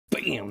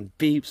Damn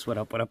beeps, what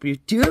up,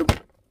 YouTube?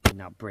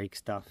 Now break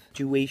stuff.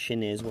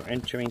 Situation is we're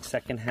entering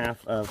second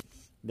half of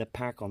the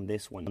pack on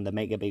this one, on the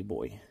Mega Big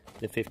Boy,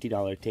 the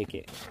 $50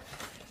 ticket,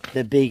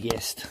 the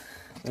biggest.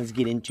 Let's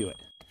get into it.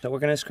 So we're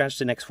gonna scratch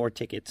the next 4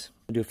 tickets.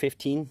 We'll do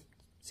 15,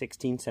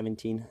 16,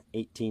 17,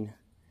 18,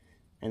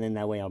 and then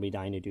that way I'll be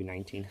dying to do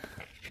 19.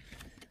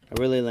 I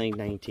really like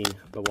 19,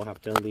 but we'll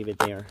have to leave it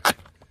there.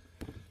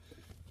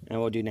 And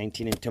we'll do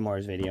 19 in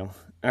tomorrow's video.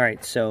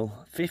 Alright, so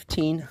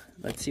 15,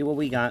 let's see what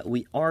we got.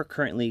 We are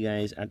currently,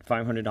 guys, at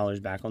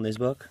 $500 back on this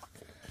book.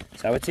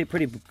 So I would say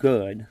pretty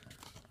good.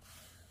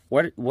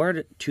 We're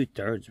at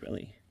 2/3,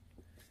 really.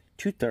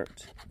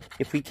 2/3.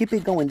 If we keep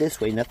it going this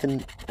way,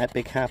 nothing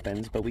epic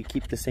happens, but we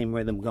keep the same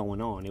rhythm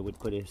going on, it would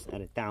put us at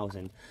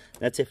 1,000.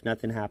 That's if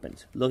nothing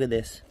happens. Look at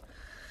this.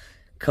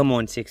 Come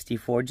on,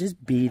 64.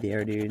 Just be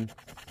there, dude.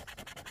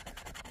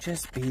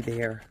 Just be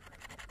there.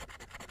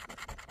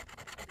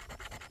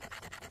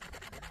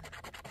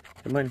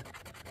 Come on.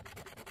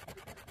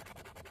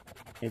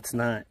 It's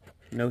not.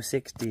 No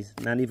 60s.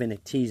 Not even a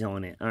tease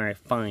on it. Alright,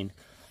 fine.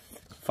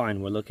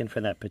 Fine, we're looking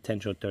for that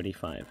potential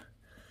 35.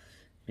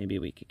 Maybe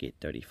we could get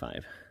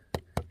 35.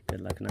 Good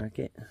luck, knock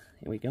it.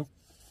 Here we go.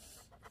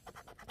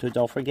 So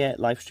don't forget,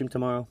 live stream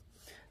tomorrow.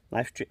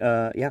 Live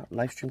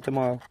stream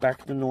tomorrow.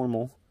 Back to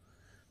normal.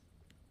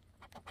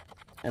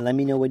 And let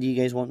me know what you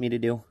guys want me to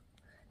do.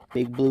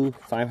 Big Blue,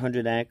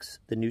 500X,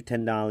 the new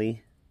 10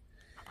 dolly.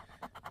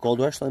 Gold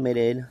Rush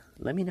Limited.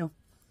 Let me know.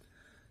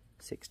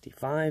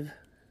 65.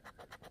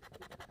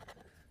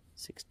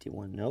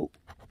 61, nope.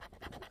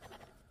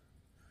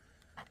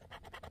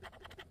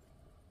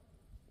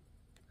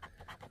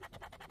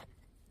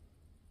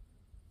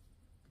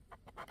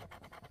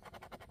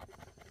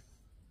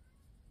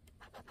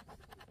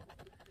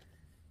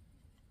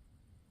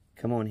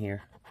 Come on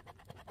here.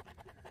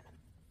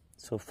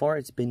 So far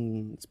it's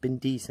been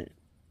decent.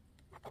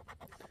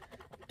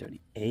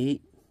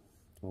 38.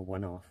 Well,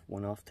 1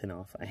 off, 10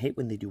 off. I hate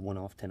when they do 1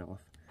 off, 10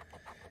 off.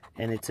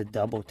 And it's a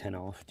double 10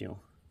 off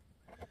deal.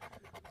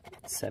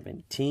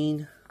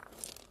 17.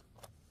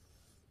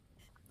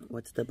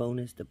 What's the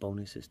bonus? The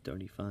bonus is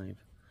 35.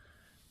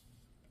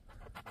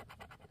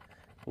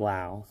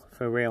 Wow,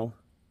 for real.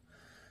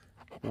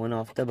 1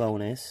 off the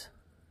bonus.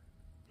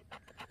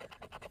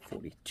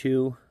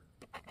 42.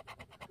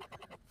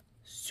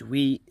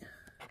 Sweet.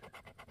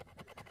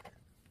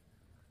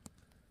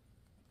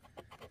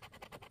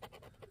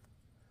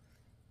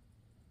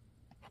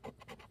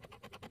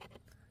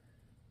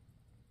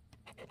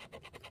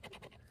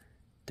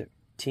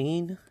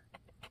 $13.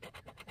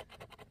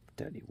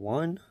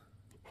 31.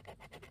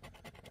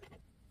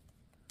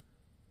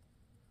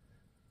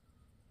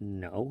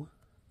 No.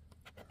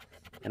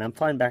 And I'm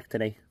flying back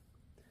today.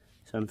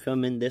 So I'm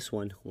filming this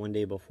one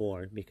day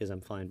before because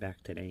I'm flying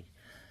back today.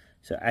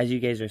 So as you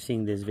guys are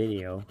seeing this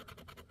video,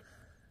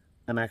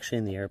 I'm actually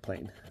in the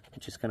airplane,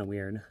 which is kind of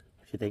weird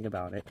if you think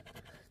about it.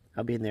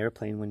 I'll be in the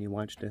airplane when you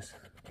watch this.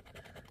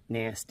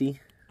 Nasty.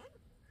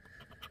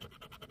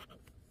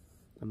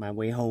 On my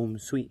way home,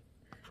 sweet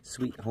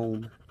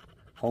home.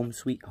 Home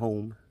sweet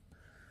home.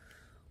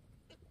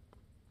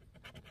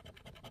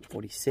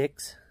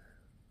 46.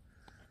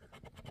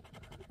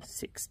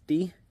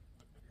 60.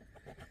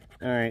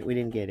 Alright, we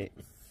didn't get it.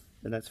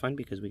 But that's fine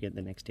because we get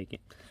the next ticket.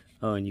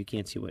 Oh, and you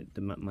can't see what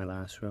my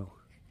last row.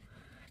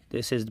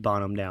 This is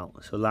bottomed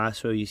out. So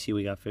last row you see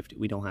we got 50.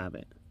 We don't have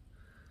it.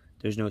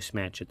 There's no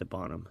smatch at the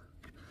bottom.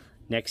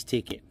 Next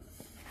ticket.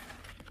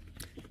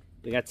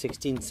 We got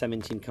 16,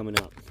 17 coming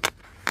up.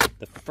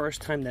 The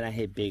first time that I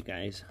hit big,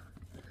 guys,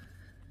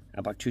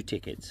 I bought 2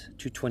 tickets.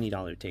 2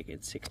 $20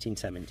 tickets. 16,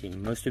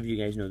 17. Most of you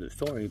guys know the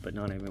story, but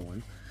not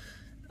everyone.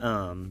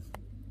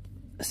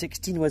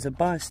 16 was a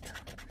bust.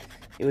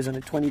 It was on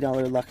a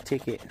 $20 luck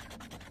ticket.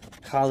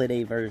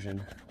 Holiday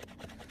version.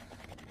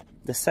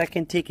 The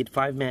second ticket,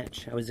 5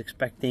 match. I was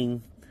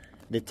expecting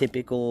the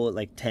typical,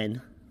 like,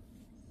 10.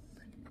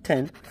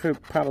 10 for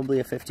probably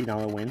a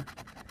 $50 win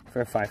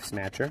for a 5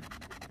 snatcher.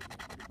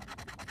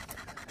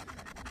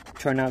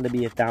 Turned out to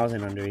be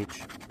 1,000 under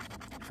each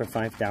for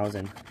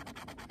 5,000.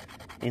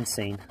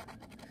 Insane.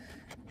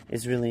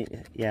 It's really,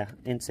 yeah,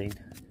 insane.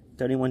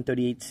 31,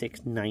 38,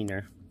 6,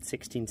 9er.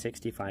 16,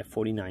 65,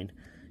 49.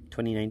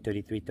 29,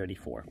 33,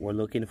 34. We're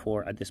looking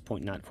for, at this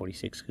point, not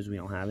 46 because we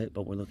don't have it,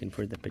 but we're looking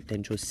for the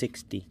potential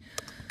 60.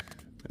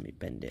 Let me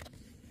bend it.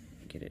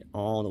 Get it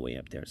all the way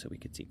up there so we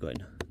can see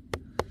good.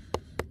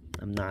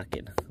 I'm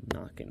knocking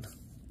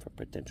for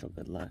potential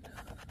good luck.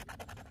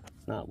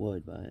 It's not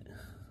wood, but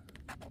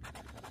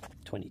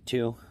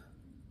 22.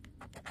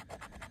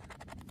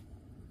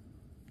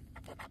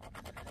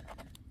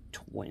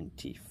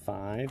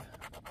 25.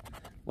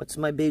 What's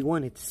my big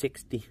one? It's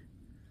 60.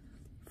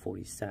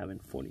 47,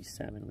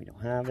 47, we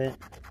don't have it.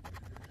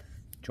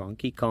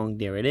 Donkey Kong,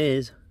 there it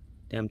is.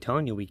 I'm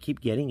telling you, we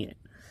keep getting it.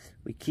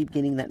 We keep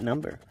getting that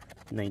number.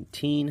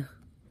 19.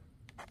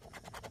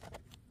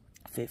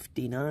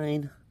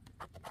 59.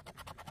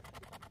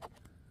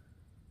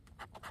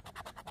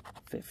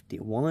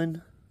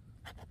 51.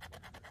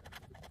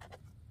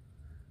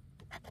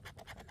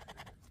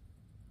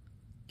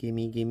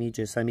 Gimme,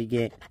 just let me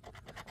get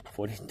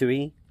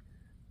 43.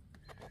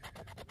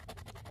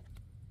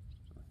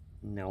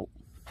 Nope.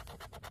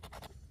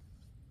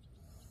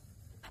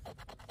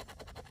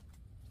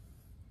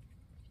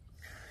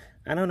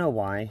 I don't know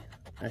why.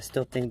 I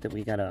still think that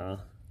we got a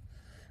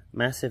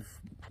massive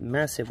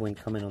win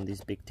coming on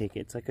these big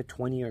tickets, like a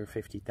 20 or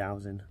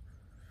 50,000.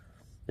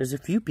 There's a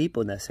few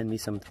people that send me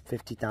some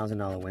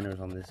 $50,000 winners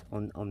on this,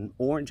 on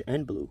orange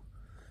and blue.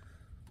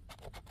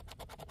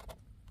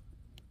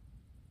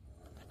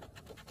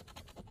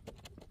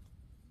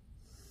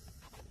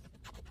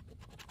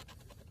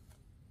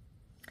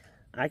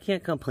 I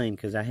can't complain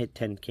because I hit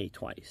 10K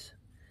twice.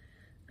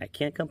 I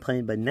can't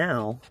complain, but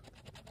now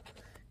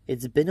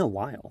it's been a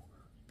while.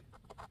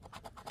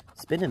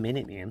 It's been a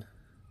minute, man.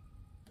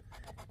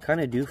 Kind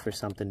of due for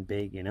something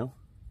big, you know?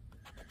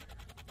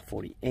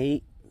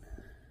 48.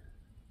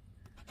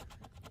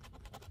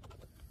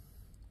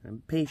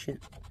 I'm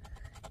patient.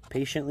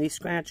 Patiently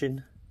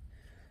scratching.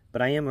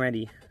 But I am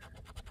ready.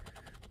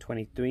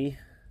 23.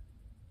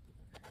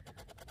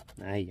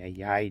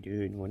 Ay,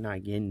 dude. We're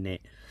not getting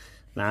it.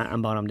 Nah,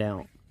 I'm bottomed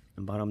out.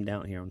 I'm bottomed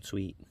out here on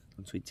sweet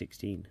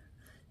 16.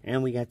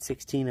 And we got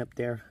 16 up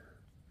there.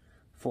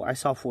 I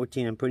saw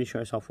 14. I'm pretty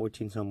sure I saw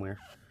 14 somewhere.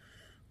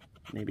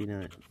 Maybe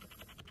not.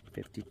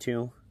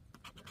 52.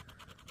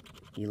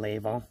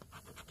 Elevo.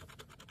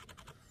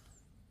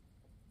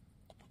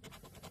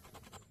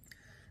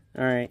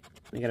 Alright,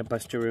 we got a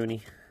Buster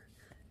Rooney.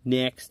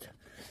 Next.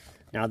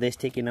 Now this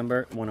ticket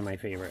number, one of my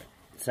favorite.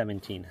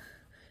 17.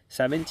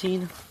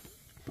 17.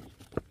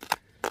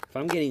 If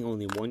I'm getting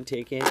only one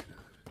ticket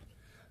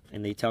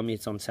and they tell me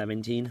it's on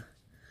 17,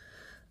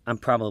 I'm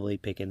probably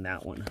picking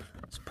that one.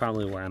 It's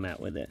probably where I'm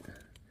at with it.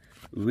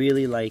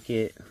 Really like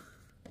it.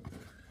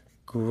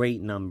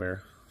 Great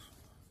number.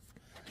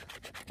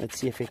 Let's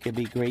see if it could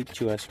be great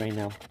to us right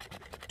now.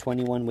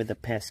 21 with the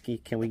pesky.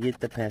 Can we get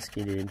the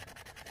pesky, dude?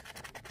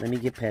 Let me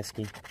get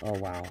pesky. Oh,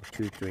 wow.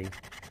 2, 3.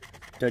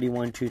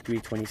 31, 2, 3,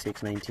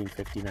 26, 19,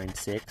 59,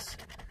 6.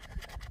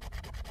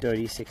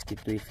 30,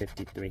 63,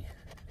 53.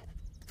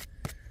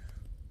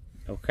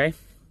 Okay.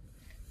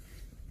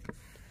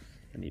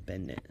 Let me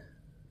bend it.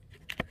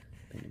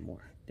 Bend it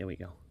more. There we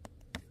go.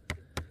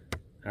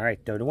 All right,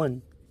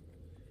 31.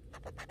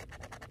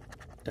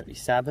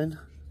 37.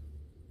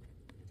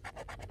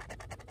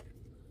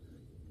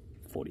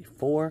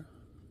 44.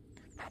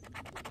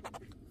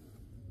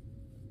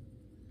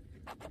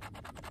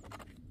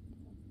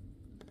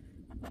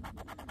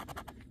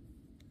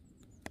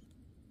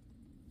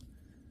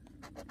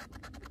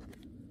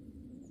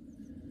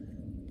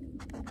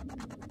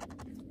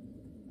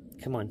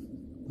 'Come on.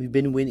 We've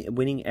been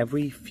winning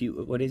every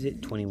few... What is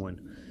it?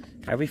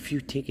 21. Every few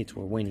tickets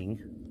we're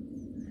winning.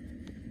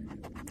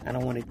 I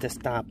don't want it to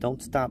stop.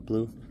 Don't stop,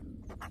 Blue.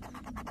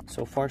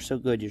 So far, so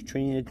good. You're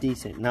treating it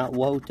decent. Not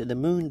whoa to the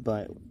moon,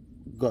 but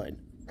good.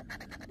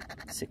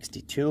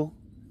 62.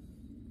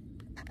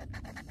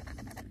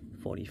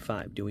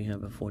 45. Do we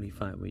have a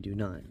 45? We do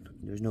not.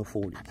 There's no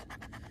 40s.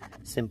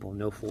 Simple,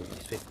 no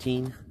 40s.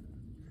 15.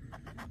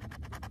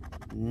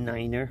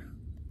 Niner.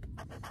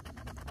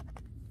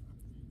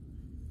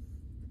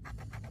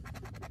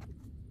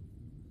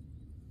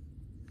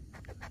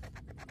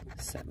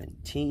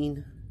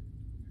 17.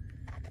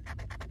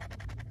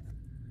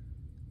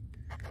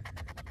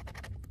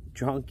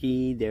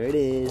 Drunky, there it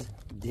is.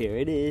 There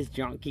it is,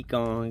 Donkey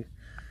Kong.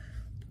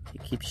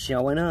 It keeps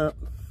showing up.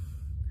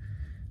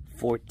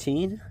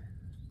 14.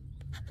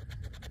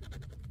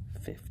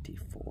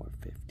 54,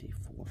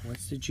 54.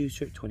 What's the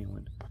juicer?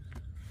 21.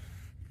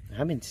 I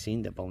haven't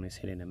seen the bonus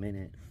hit in a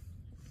minute.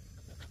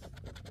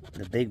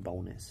 The big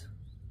bonus.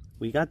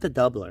 We got the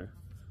doubler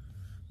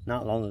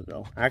not long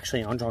ago.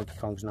 Actually, on Donkey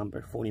Kong's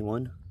number.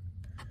 41.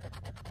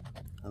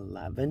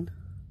 11.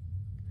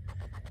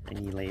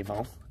 And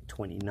Elevo.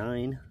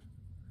 29.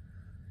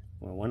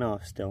 We're one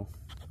off still.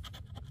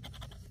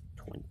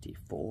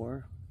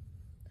 24.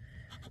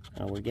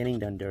 We're getting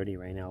done dirty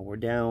right now. We're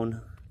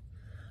down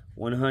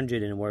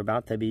 100 and we're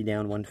about to be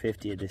down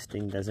 150 if this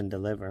thing doesn't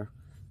deliver.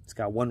 It's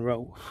got one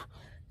row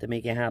to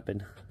make it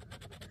happen.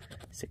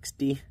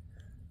 60.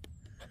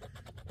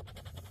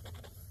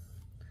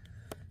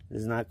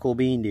 This is not cool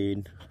bean,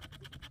 dude.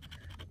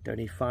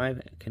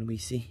 35. Can we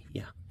see?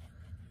 Yeah.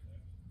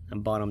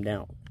 I'm bottomed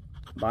out.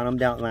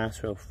 Bottomed out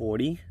last row.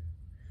 40.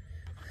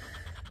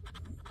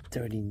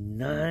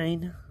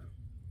 39.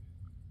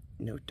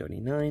 No,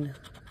 39.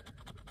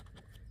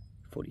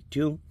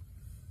 42.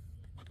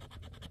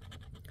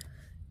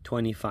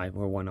 25.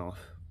 We're one off.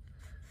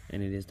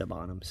 And it is the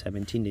bottom.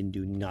 17 didn't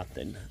do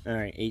nothing.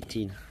 Alright,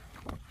 18.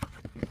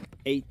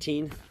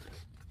 18.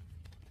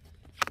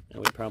 I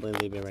would probably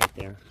leave it right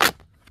there.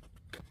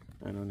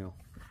 I don't know.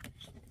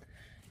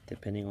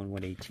 Depending on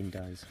what 18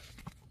 does.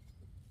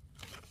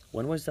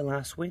 When was the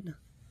last win?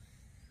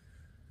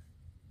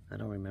 I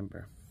don't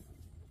remember.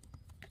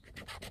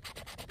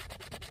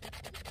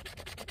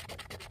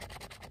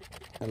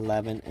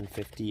 $11 and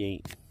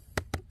 58.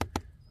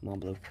 Come on,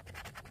 Blue.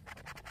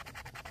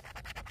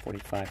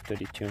 45,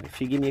 32.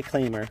 If you give me a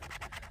claimer,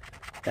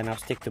 then I'll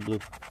stick to Blue.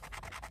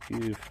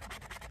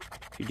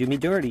 if you do me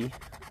dirty,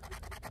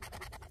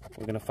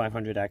 we're going to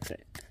 500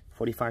 exit.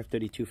 45,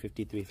 32,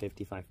 53,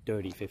 55,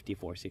 30,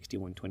 54,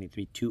 61,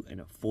 23, 2,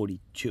 and a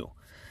 42.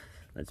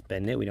 Let's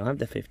bend it. We don't have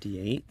the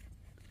 58.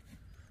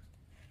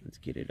 Let's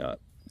get it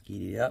up.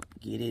 Get it up.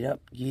 Get it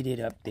up. Get it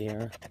up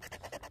there.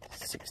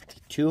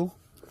 62.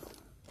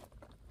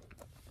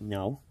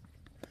 No.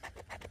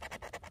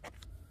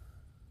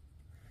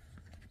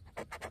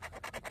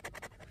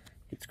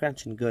 It's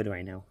scratching good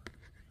right now.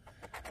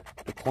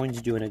 The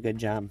coin's doing a good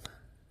job.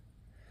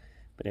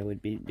 But I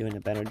would be doing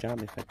a better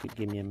job if I could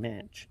give me a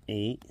match.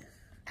 8.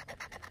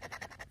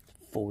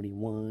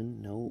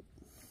 41. Nope.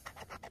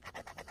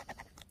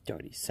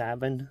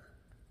 37.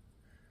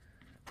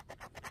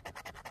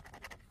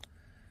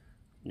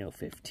 No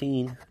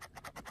 15.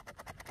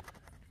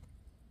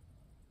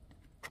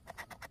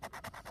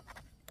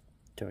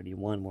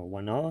 31. We're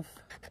 1 off.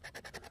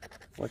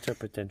 What's our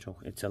potential?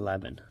 It's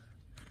 11.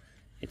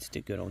 It's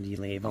the good old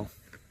label.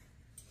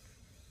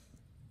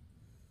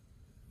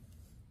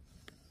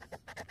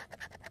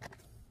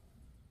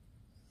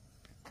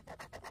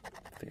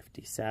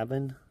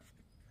 57.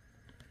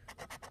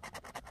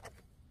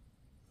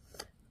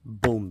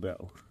 Boom,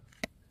 bro.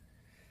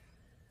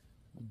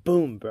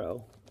 Boom,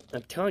 bro.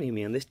 I'm telling you,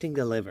 man, this thing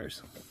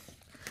delivers.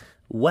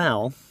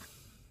 Well,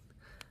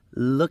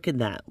 look at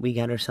that. We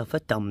got ourselves a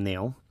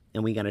thumbnail,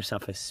 and we got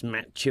ourselves a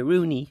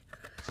smatcheroony.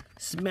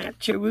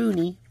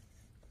 Smatcheroony.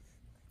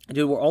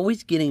 Dude, we're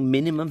always getting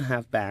minimum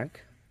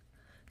halfback.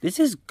 This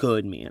is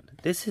good, man.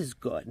 This is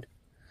good.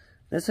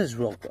 This is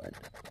real good.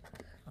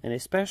 And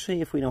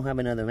especially if we don't have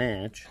another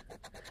match,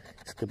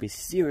 this could be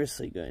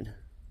seriously good.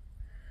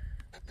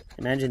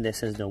 Imagine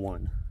this as the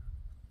one.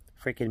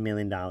 Freaking $1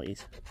 million.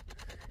 $1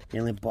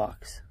 million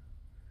bucks.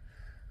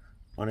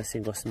 On a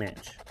single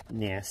smash.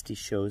 Nasty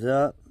shows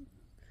up.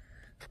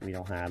 We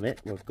don't have it.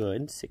 We're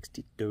good.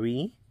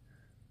 63.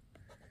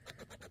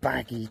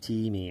 Back ET,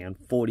 man.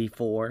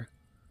 44.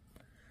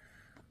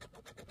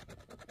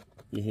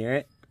 You hear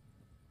it?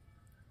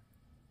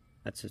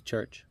 That's a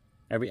church.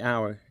 Every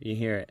hour, you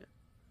hear it.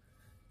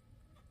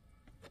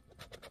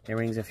 It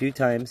rings a few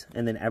times,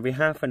 and then every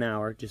half an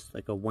hour, just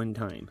like a one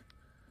time.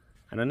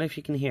 I don't know if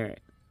you can hear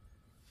it.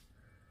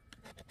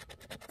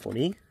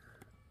 40.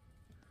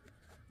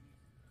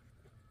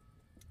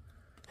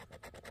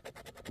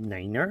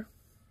 9er.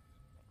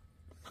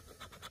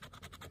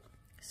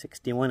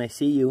 61, I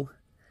see you.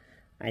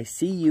 I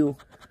see you.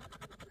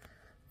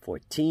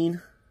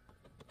 14.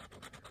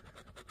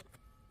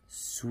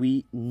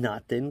 Sweet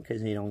nothing,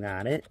 because they don't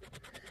got it.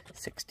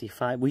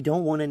 65. We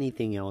don't want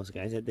anything else,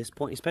 guys, at this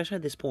point. Especially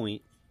at this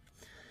point.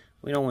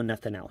 We don't want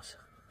nothing else.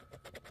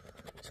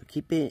 So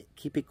keep it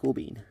cool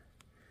bean.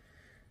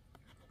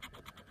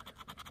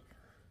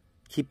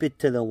 Keep it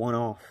to the one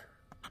off.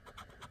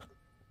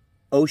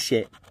 Oh,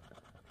 shit.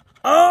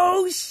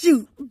 Oh,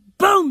 shoot.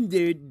 Boom,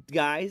 dude.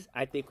 Guys,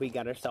 I think we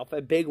got ourselves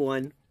a big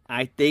one.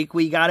 I think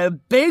we got a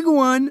big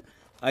one.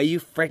 Are you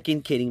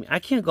freaking kidding me? I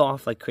can't go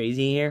off like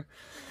crazy here.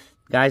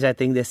 Guys, I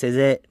think this is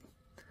it.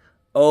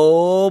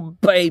 Oh,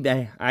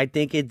 baby. I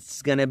think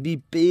it's going to be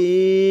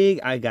big.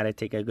 I got to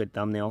take a good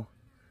thumbnail.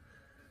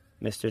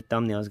 Mr.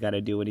 Thumbnail's got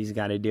to do what he's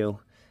got to do.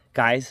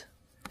 Guys,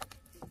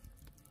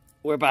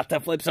 we're about to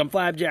flip some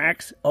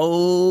flapjacks.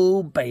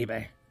 Oh,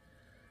 baby.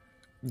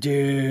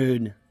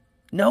 Dude.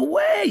 No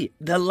way.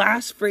 The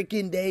last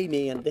freaking day,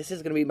 man. This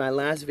is going to be my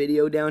last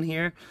video down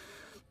here.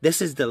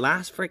 This is the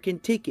last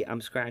freaking ticket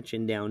I'm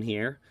scratching down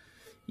here.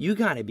 You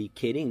got to be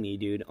kidding me,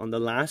 dude. On the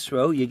last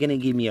row, you're going to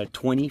give me a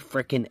 20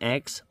 freaking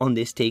X on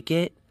this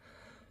ticket?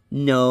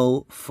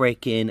 No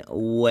freaking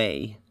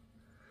way.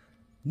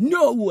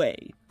 No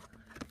way.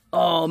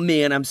 Oh,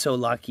 man, I'm so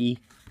lucky.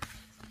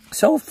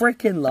 So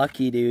freaking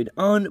lucky, dude.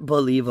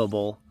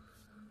 Unbelievable.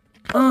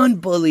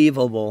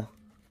 Unbelievable.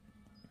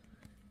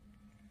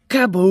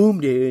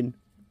 Kaboom, dude.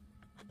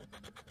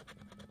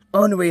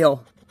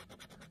 Unreal.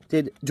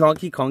 Dude,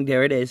 Donkey Kong,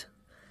 there it is.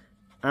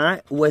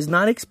 I was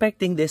not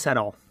expecting this at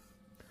all.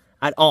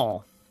 At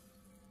all.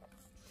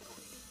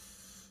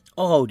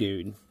 Oh,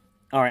 dude.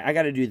 Alright, I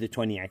gotta do the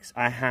 20X.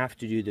 I have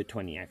to do the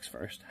 20X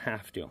first.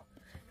 Have to.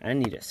 I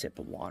need a sip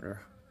of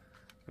water.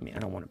 I mean, I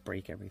don't want to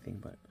break everything,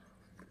 but...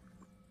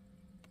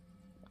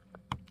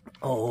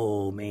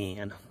 Oh,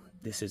 man.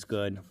 This is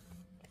good.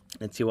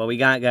 Let's see what we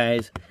got,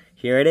 guys.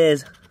 Here it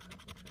is.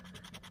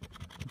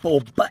 Oh,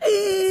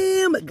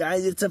 bam!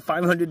 Guys, it's a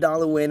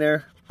 $500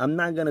 winner. I'm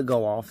not going to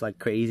go off like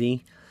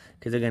crazy,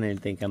 because they're going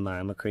to think I'm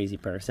a crazy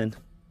person.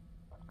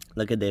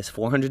 Look at this.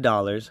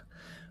 $400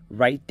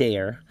 right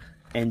there.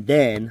 And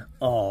then,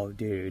 oh,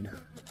 dude.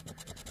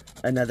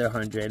 Another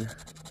 100.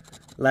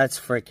 Let's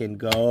freaking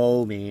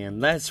go, man.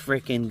 Let's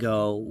freaking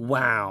go.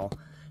 Wow.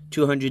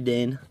 200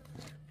 in.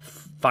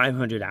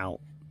 500 out.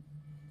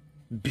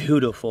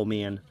 Beautiful,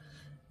 man.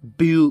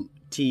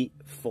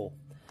 Beautiful.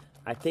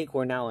 I think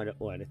we're now at,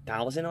 what,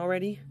 1,000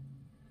 already?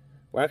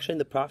 We're actually in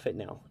the profit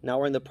now. Now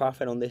we're in the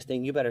profit on this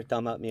thing. You better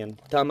thumb up, man.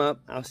 Thumb up.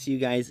 I'll see you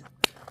guys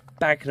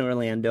back in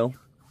Orlando.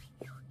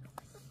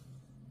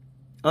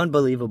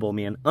 Unbelievable,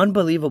 man.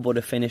 Unbelievable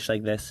to finish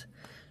like this.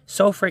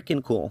 So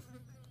freaking cool.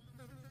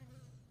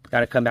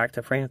 Gotta come back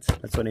to France.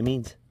 That's what it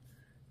means.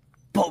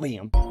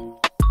 Boom.